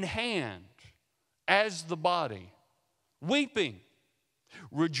hand in hand as the body, weeping,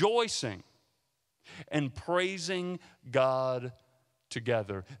 rejoicing. and praising God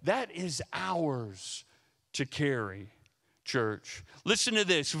together. That is ours to carry, church. Listen to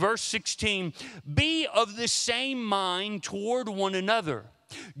this, verse 16. Be of the same mind toward one another.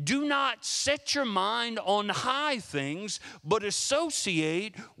 Do not set your mind on high things, but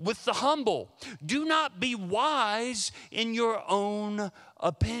associate with the humble. Do not be wise in your own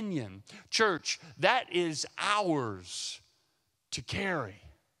opinion. Church, that is ours to carry.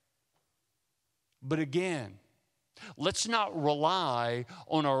 But again, let's not rely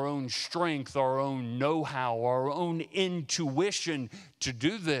on our own strength, our own know-how, our own intuition to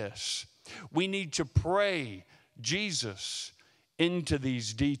do this. We need to pray Jesus into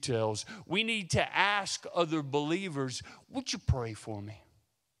these details. We need to ask other believers, would you pray for me?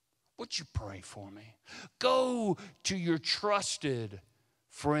 Would you pray for me? Go to your trusted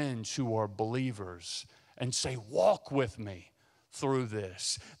friends who are believers and say, walk with me through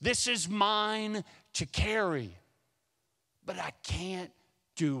this. This is mine to carry, but I can't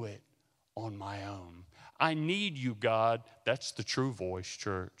do it on my own. I need you, God. That's the true voice,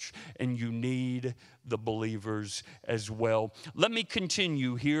 church. And you need the believers as well. Let me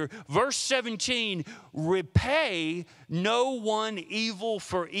continue here. Verse 17, repay no one evil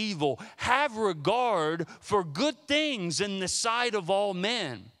for evil. Have regard for good things in the sight of all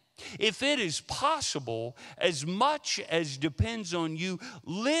men. If it is possible, as much as depends on you,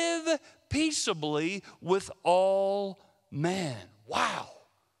 live peaceably with all men. Wow,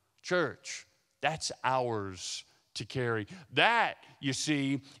 church. That's ours to carry. That, you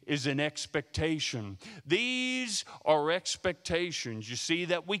see, is an expectation. These are expectations, you see,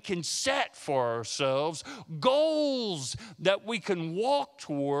 that we can set for ourselves, goals that we can walk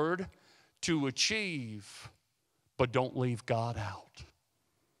toward to achieve. But don't leave God out.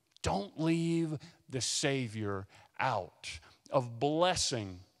 Don't leave the Savior out of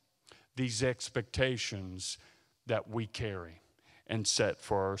blessing these expectations that we carry and set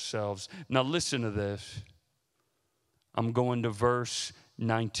for ourselves. Now listen to this. I'm going to verse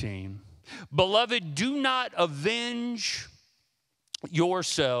 19. Beloved, do not avenge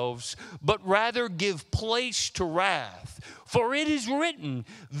yourselves, but rather give place to wrath. For it is written,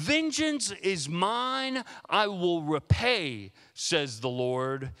 vengeance is mine, I will repay, says the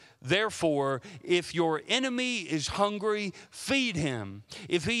Lord. Therefore, if your enemy is hungry, feed him.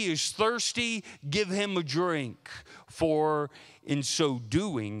 If he is thirsty, give him a drink. For in so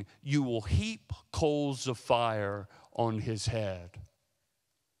doing, you will heap coals of fire on his head.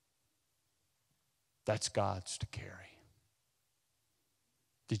 That's God's to carry.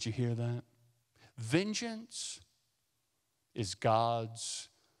 Did you hear that? Vengeance is God's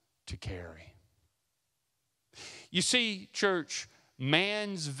to carry. You see, church,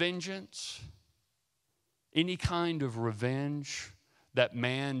 man's vengeance, any kind of revenge that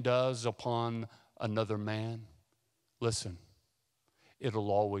man does upon another man, listen,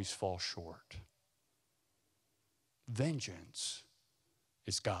 it'll always fall short. Vengeance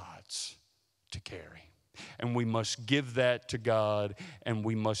is God's to carry. And we must give that to God, and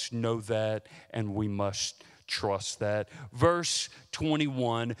we must know that, and we must trust that. Verse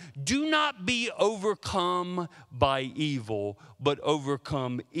 21, do not be overcome by evil, but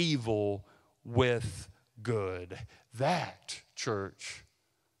overcome evil with good. That, church,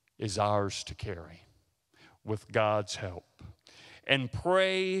 is ours to carry with God's help. And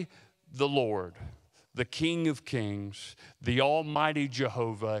pray the Lord, the King of Kings, the Almighty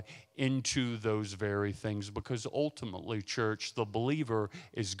Jehovah, into those very things, because ultimately, church, the believer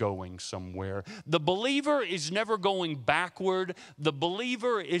is going somewhere. The believer is never going backward. The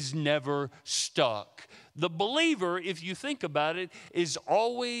believer is never stuck. The believer, if you think about it, is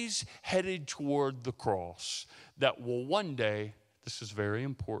always headed toward the cross that will one day, this is very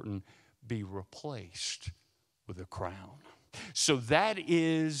important, be replaced with a crown. So that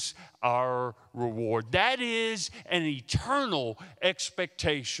is our reward. That is an eternal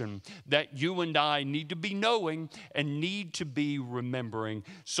expectation that you and I need to be knowing and need to be remembering.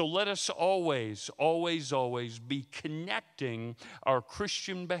 So let us always, always, always be connecting our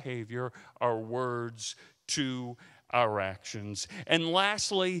Christian behavior, our words, to our actions. And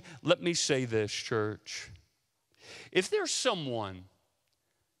lastly, let me say this, church. If there's someone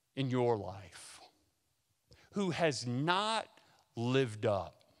in your life who has not lived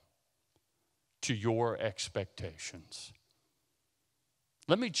up to your expectations,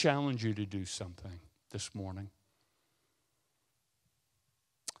 let me challenge you to do something this morning.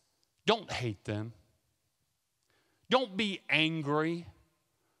 Don't hate them. Don't be angry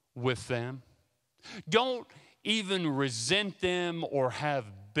with them. Don't even resent them or have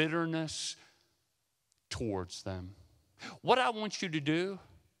bitterness towards them. What I want you to do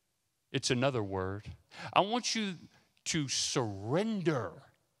It's another word. I want you to surrender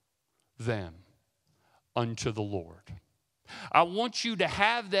them unto the Lord. I want you to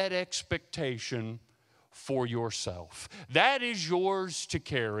have that expectation for yourself. That is yours to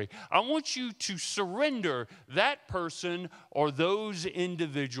carry. I want you to surrender that person or those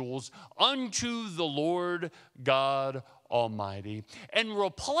individuals unto the Lord God Almighty and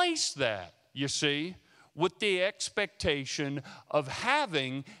replace that, you see, with the expectation of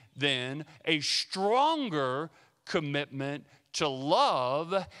having then a stronger commitment to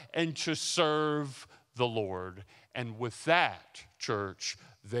love and to serve the Lord. And with that, church,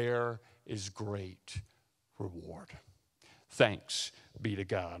 there is great reward. Thanks be to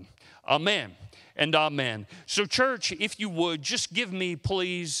God. Amen and amen. So, church, if you would, just give me,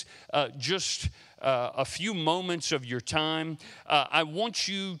 please, just a few moments of your time. I want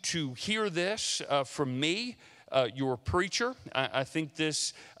you to hear this from me, your preacher. I think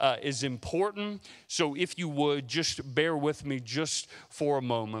this is important. So if you would, just bear with me just for a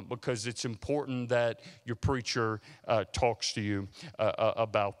moment, because it's important that your preacher talks to you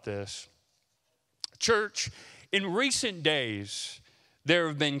about this. Church, in recent days, there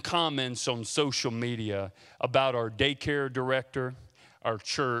have been comments on social media about our daycare director, our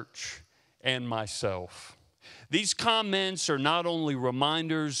church, and myself. These comments are not only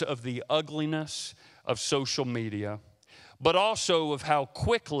reminders of the ugliness of social media, but also of how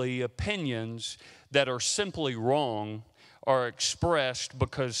quickly opinions that are simply wrong are expressed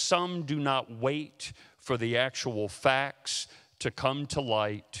because some do not wait for the actual facts to come to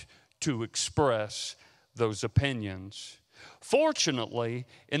light to express those opinions. Fortunately,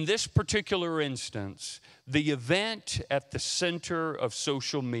 in this particular instance, the event at the center of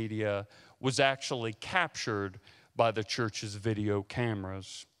social media was actually captured by the church's video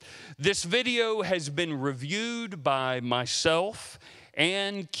cameras. This video has been reviewed by myself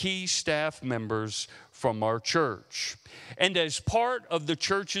and key staff members from our church. And as part of the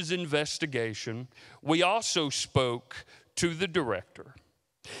church's investigation, we also spoke to the director.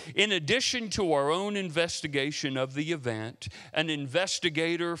 In addition to our own investigation of the event, an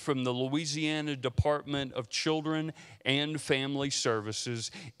investigator from the Louisiana Department of Children and Family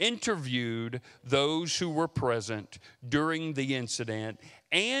Services interviewed those who were present during the incident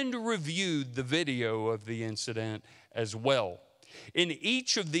and reviewed the video of the incident as well. In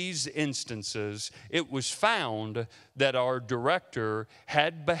each of these instances, it was found that our director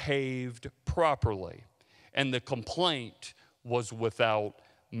had behaved properly, and the complaint was without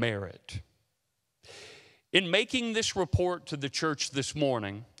merit. In making this report to the church this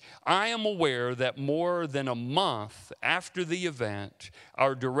morning, I am aware that more than a month after the event,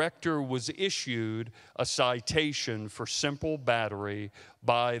 our director was issued a citation for simple battery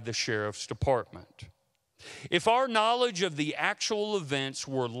by the sheriff's department. If our knowledge of the actual events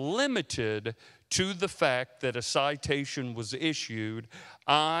were limited to the fact that a citation was issued,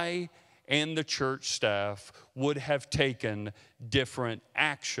 I and the church staff would have taken different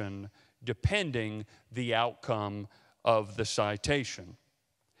action depending the outcome of the citation.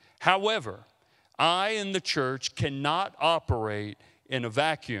 However, I and the church cannot operate in a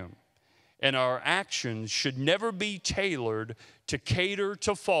vacuum, and our actions should never be tailored to cater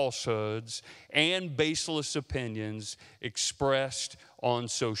to falsehoods and baseless opinions expressed on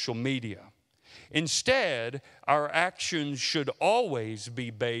social media. Instead, our actions should always be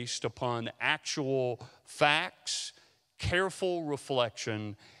based upon actual facts, careful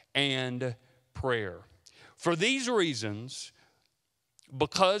reflection, and prayer. For these reasons,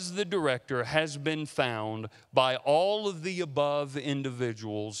 because the director has been found by all of the above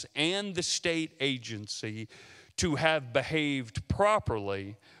individuals and the state agency to have behaved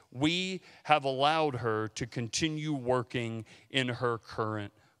properly, we have allowed her to continue working in her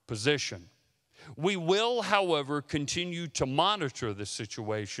current position. We will, however, continue to monitor the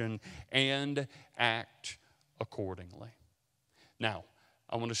situation and act accordingly. Now,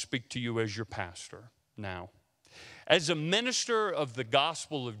 I want to speak to you as your pastor now. As a minister of the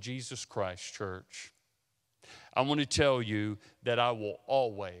gospel of Jesus Christ, church, I want to tell you that I will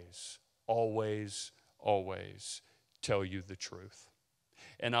always, always, always tell you the truth.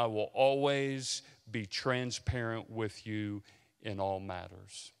 And I will always be transparent with you in all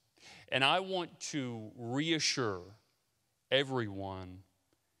matters. And I want to reassure everyone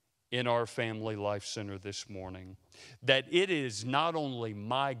in our Family Life Center this morning that it is not only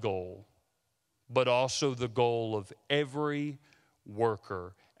my goal, but also the goal of every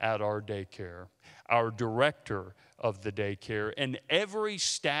worker at our daycare, our director of the daycare, and every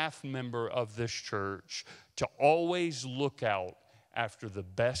staff member of this church to always look out after the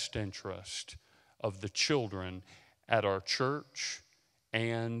best interest of the children at our church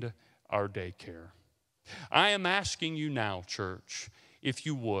and our daycare. I am asking you now, church, if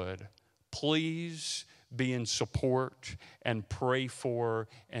you would, please be in support and pray for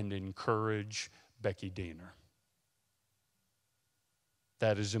and encourage Becky Diener.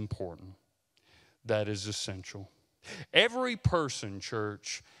 That is important. That is essential. Every person,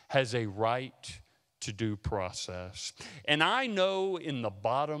 church, has a right to due process. And I know in the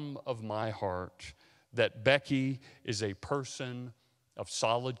bottom of my heart that Becky is a person of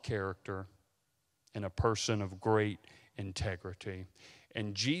solid character and a person of great integrity.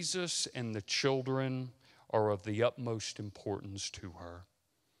 And Jesus and the children are of the utmost importance to her.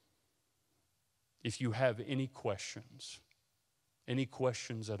 If you have any questions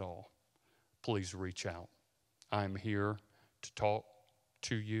at all, please reach out. I'm here to talk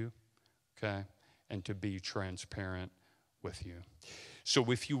to you, okay, and to be transparent with you.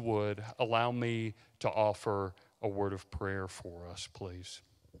 So if you would, allow me to offer a word of prayer for us, please.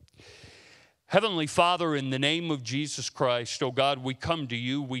 Heavenly Father, in the name of Jesus Christ, oh God, we come to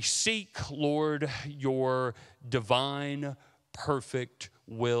you. We seek, Lord, your divine, perfect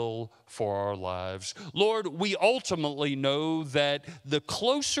will for our lives. Lord, we ultimately know that the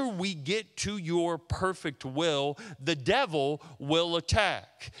closer we get to your perfect will, the devil will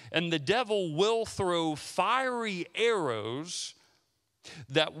attack. And the devil will throw fiery arrows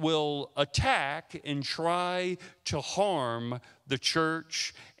that will attack and try to harm the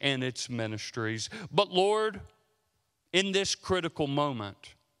church and its ministries. But Lord, in this critical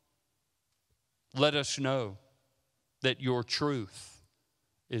moment, let us know that your truth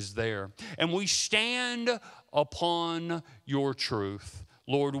is there. And we stand upon your truth.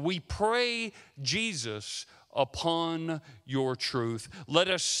 Lord, we pray, Jesus, upon your truth. Let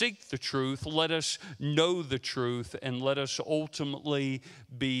us seek the truth. Let us know the truth. And let us ultimately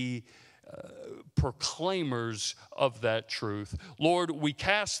be proclaimers of that truth. Lord, we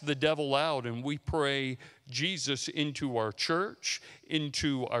cast the devil out and we pray, Jesus, into our church,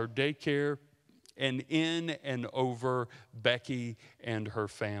 into our daycare, and in and over Becky and her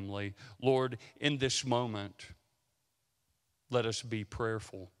family. Lord, in this moment, let us be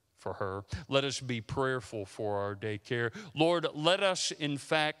prayerful for her. Let us be prayerful for our daycare. Lord, let us, in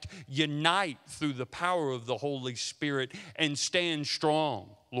fact, unite through the power of the Holy Spirit and stand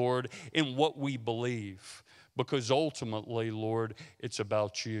strong, Lord, in what we believe. Because ultimately, Lord, it's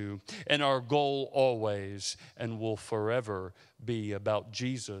about you. And our goal always and will forever be about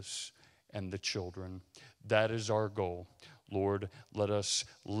Jesus and the children. That is our goal. Lord, let us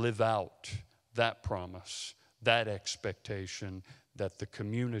live out that promise, that expectation that the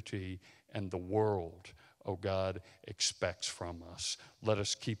community and the world, oh God, expects from us. Let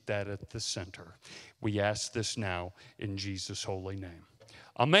us keep that at the center. We ask this now in Jesus' holy name.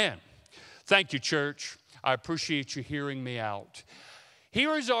 Amen. Thank you, church. I appreciate you hearing me out.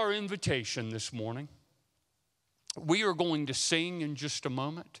 Here is our invitation this morning. We are going to sing in just a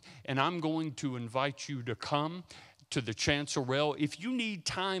moment, and I'm going to invite you to come to the chancel rail. If you need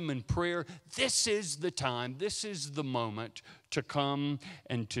time in prayer, this is the time, this is the moment to come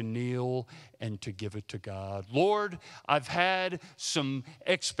and to kneel and to give it to God. Lord, I've had some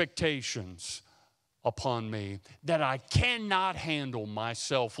expectations upon me that I cannot handle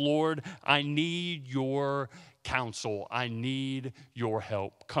myself. Lord, I need your counsel. I need your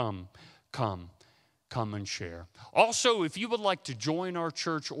help. Come and share. Also, if you would like to join our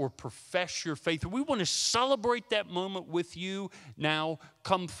church or profess your faith, we want to celebrate that moment with you. Now,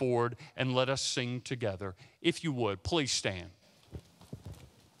 come forward and let us sing together. If you would, please stand.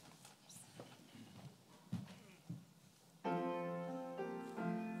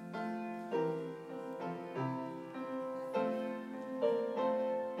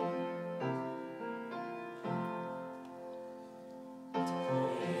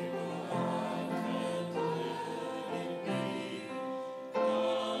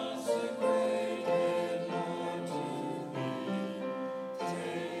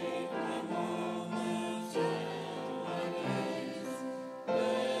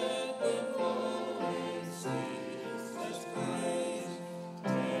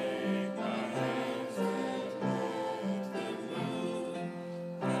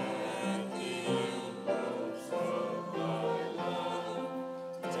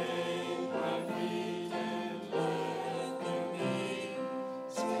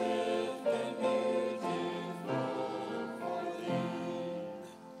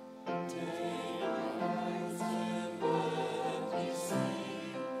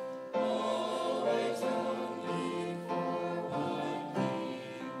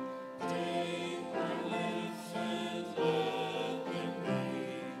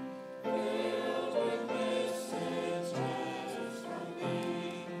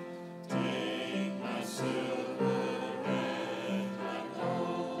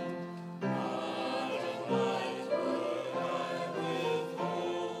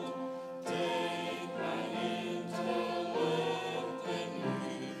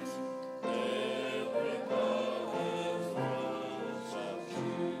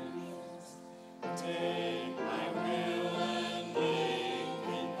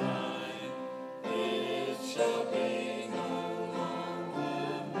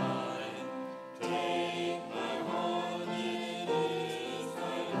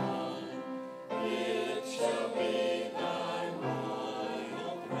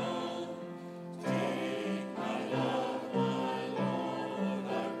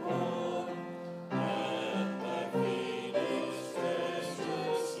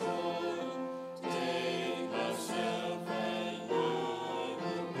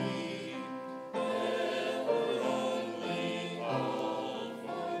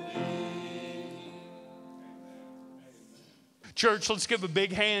 Church, let's give a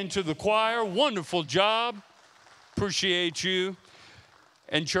big hand to the choir. Wonderful job. Appreciate you.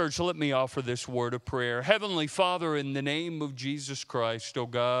 And church, let me offer this word of prayer. Heavenly Father, in the name of Jesus Christ, oh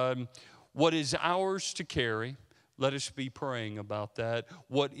God, what is ours to carry, let us be praying about that.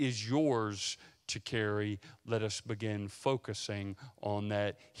 What is yours to carry, let us begin focusing on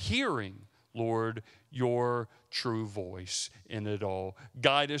that. Hearing, Lord, your true voice in it all.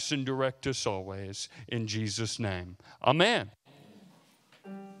 Guide us and direct us always. In Jesus' name, amen.